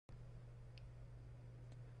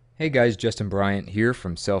Hey guys, Justin Bryant here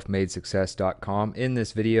from selfmadesuccess.com. In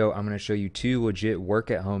this video, I'm going to show you two legit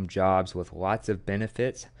work-at-home jobs with lots of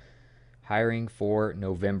benefits hiring for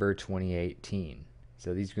November 2018.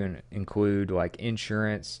 So these are going to include like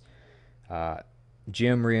insurance, uh,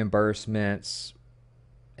 gym reimbursements,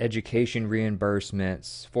 education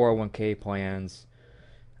reimbursements, 401k plans,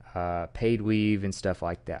 paid leave, and stuff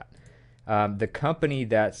like that. The company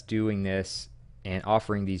that's doing this and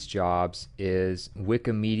offering these jobs is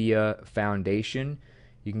Wikimedia Foundation.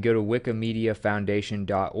 You can go to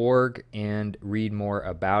wikimediafoundation.org and read more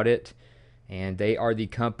about it. And they are the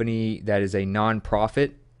company that is a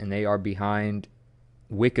nonprofit, and they are behind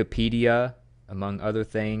Wikipedia, among other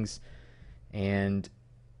things. And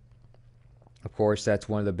of course, that's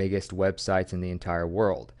one of the biggest websites in the entire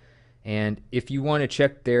world. And if you want to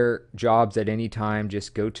check their jobs at any time,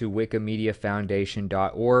 just go to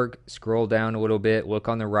wikimediafoundation.org, scroll down a little bit, look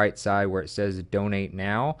on the right side where it says Donate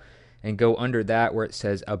Now, and go under that where it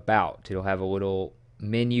says About. It'll have a little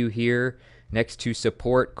menu here. Next to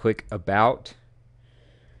Support, click About,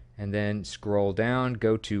 and then scroll down,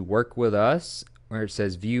 go to Work With Us, where it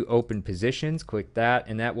says View Open Positions. Click that,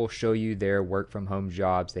 and that will show you their work from home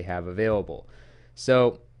jobs they have available.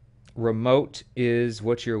 So remote is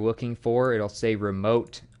what you're looking for. It'll say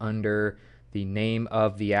remote under the name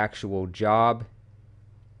of the actual job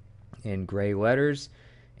in gray letters,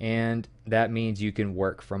 and that means you can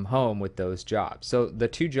work from home with those jobs. So the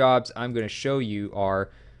two jobs I'm going to show you are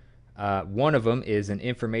one of them is an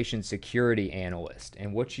information security analyst,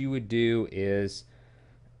 and what you would do is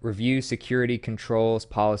review security controls,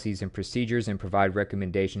 policies, and procedures and provide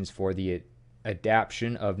recommendations for the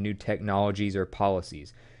adoption of new technologies or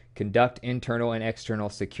policies, conduct internal and external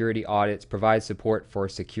security audits, provide support for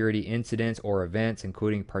security incidents or events,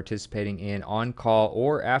 including participating in on-call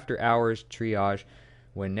or after-hours triage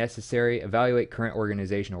when necessary, evaluate current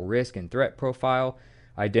organizational risk and threat profile,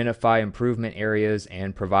 identify improvement areas,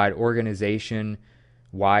 and provide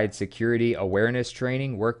organization-wide security awareness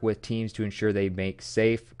training, work with teams to ensure they make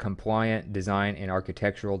safe, compliant design and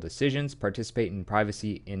architectural decisions, participate in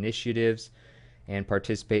privacy initiatives, and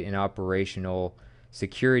participate in operational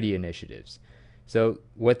security initiatives. So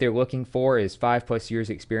what they're looking for is 5+ years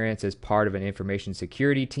experience as part of an information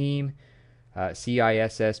security team,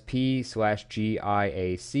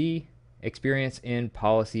 CISSP/GIAC, experience in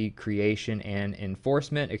policy creation and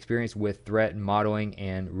enforcement, experience with threat modeling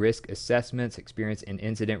and risk assessments, experience in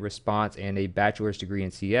incident response, and a bachelor's degree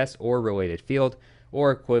in CS or related field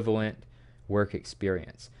or equivalent work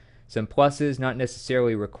experience. Some pluses, not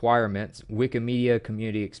necessarily requirements: Wikimedia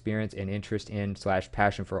community experience and interest in /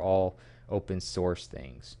 passion for all open source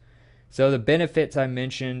things. So the benefits I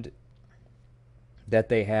mentioned that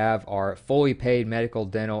they have are fully paid medical,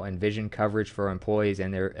 dental, and vision coverage for employees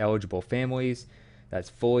and their eligible families. That's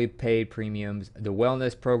fully paid premiums. The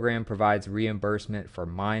wellness program provides reimbursement for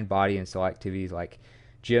mind, body, and soul activities like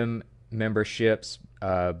gym memberships,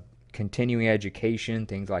 continuing education,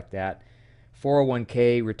 things like that.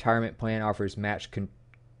 401k retirement plan offers matched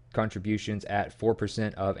contributions at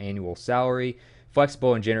 4% of annual salary.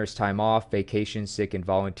 Flexible and generous time off, vacation, sick, and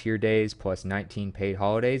volunteer days, plus 19 paid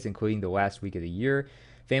holidays, including the last week of the year.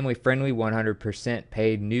 Family friendly, 100%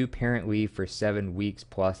 paid new parent leave for 7 weeks,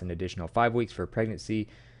 plus an additional 5 weeks for pregnancy.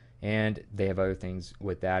 And they have other things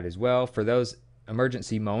with that as well. For those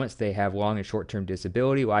emergency moments, they have long and short-term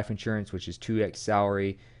disability, life insurance, which is 2x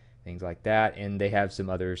salary, things like that. And they have some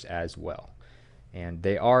others as well. And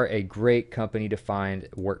they are a great company to find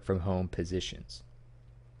work from home positions.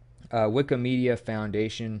 Wikimedia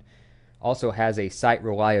Foundation also has a site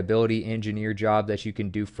reliability engineer job that you can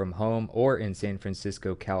do from home or in San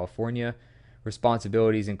Francisco, California.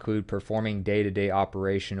 Responsibilities include performing day-to-day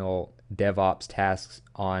operational DevOps tasks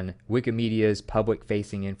on Wikimedia's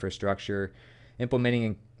public-facing infrastructure, implementing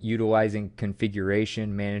and utilizing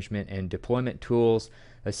configuration, management, and deployment tools,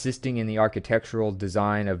 assisting in the architectural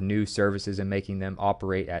design of new services and making them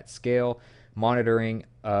operate at scale, monitoring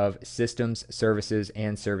of systems, services,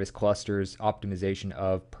 and service clusters, optimization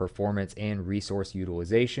of performance and resource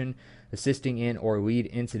utilization, assisting in or lead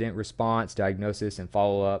incident response, diagnosis, and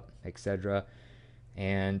follow-up, etc.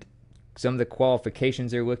 And some of the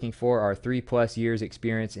qualifications they're looking for are 3+ years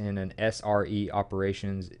experience in an SRE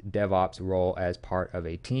operations DevOps role as part of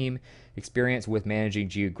a team, experience with managing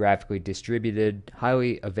geographically distributed,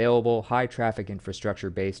 highly available, high traffic infrastructure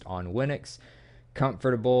based on Linux,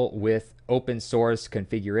 comfortable with open source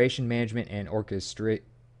configuration management and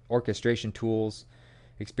orchestration tools,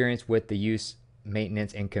 experience with the use,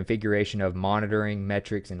 maintenance, and configuration of monitoring,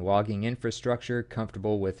 metrics, and logging infrastructure,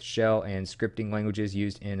 comfortable with shell and scripting languages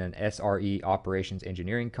used in an SRE operations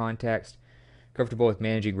engineering context, comfortable with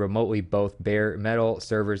managing remotely both bare metal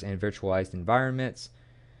servers and virtualized environments,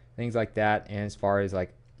 things like that. And as far as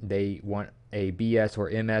like they want a BS or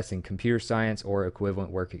MS in computer science or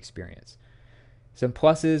equivalent work experience. Some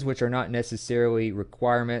pluses, which are not necessarily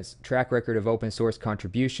requirements: track record of open source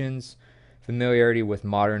contributions, familiarity with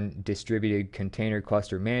modern distributed container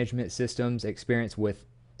cluster management systems, experience with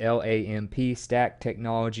LAMP stack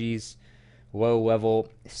technologies, low-level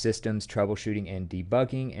systems troubleshooting and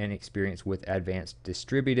debugging, and experience with advanced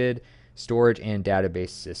distributed storage and database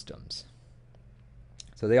systems.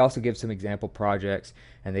 So they also give some example projects,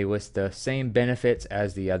 and they list the same benefits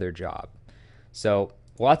as the other job. So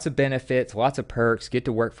lots of benefits, lots of perks, get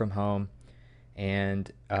to work from home.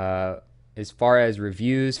 And as far as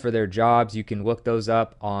reviews for their jobs, you can look those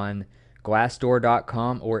up on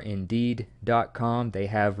Glassdoor.com or Indeed.com. They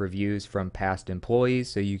have reviews from past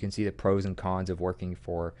employees, so you can see the pros and cons of working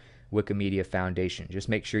for Wikimedia Foundation. Just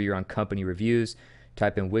make sure you're on company reviews.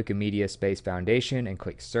 Type in Wikimedia Space Foundation and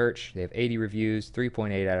click search. They have 80 reviews,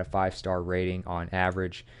 3.8 out of 5-star rating on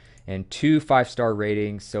average, and 2 5-star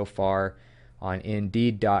ratings so far on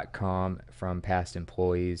Indeed.com from past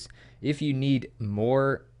employees. If you need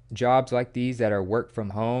more jobs like these that are work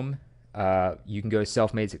from home, you can go to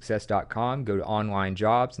selfmadesuccess.com, go to online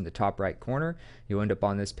jobs in the top right corner. You'll end up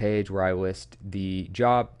on this page where I list the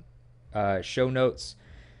job show notes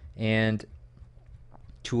and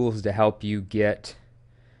tools to help you get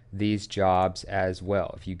these jobs as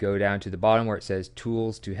well. If you go down to the bottom where it says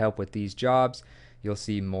tools to help with these jobs, you'll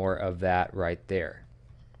see more of that right there.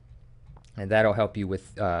 And that'll help you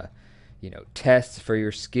with tests for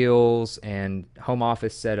your skills and home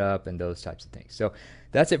office setup and those types of things. So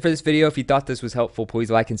that's it for this video. If you thought this was helpful,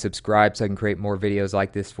 please like and subscribe so I can create more videos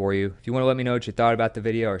like this for you. If you want to let me know what you thought about the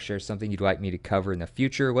video or share something you'd like me to cover in the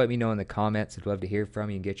future, let me know in the comments. I'd love to hear from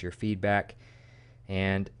you and get your feedback.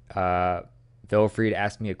 And feel free to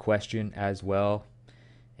ask me a question as well,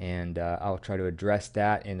 and I'll try to address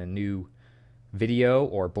that in a new video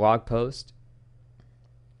or blog post.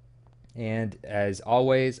 And as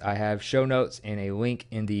always, I have show notes and a link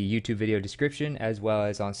in the YouTube video description as well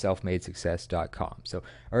as on selfmadesuccess.com. So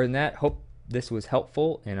other than that, hope this was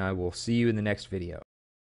helpful, and I will see you in the next video.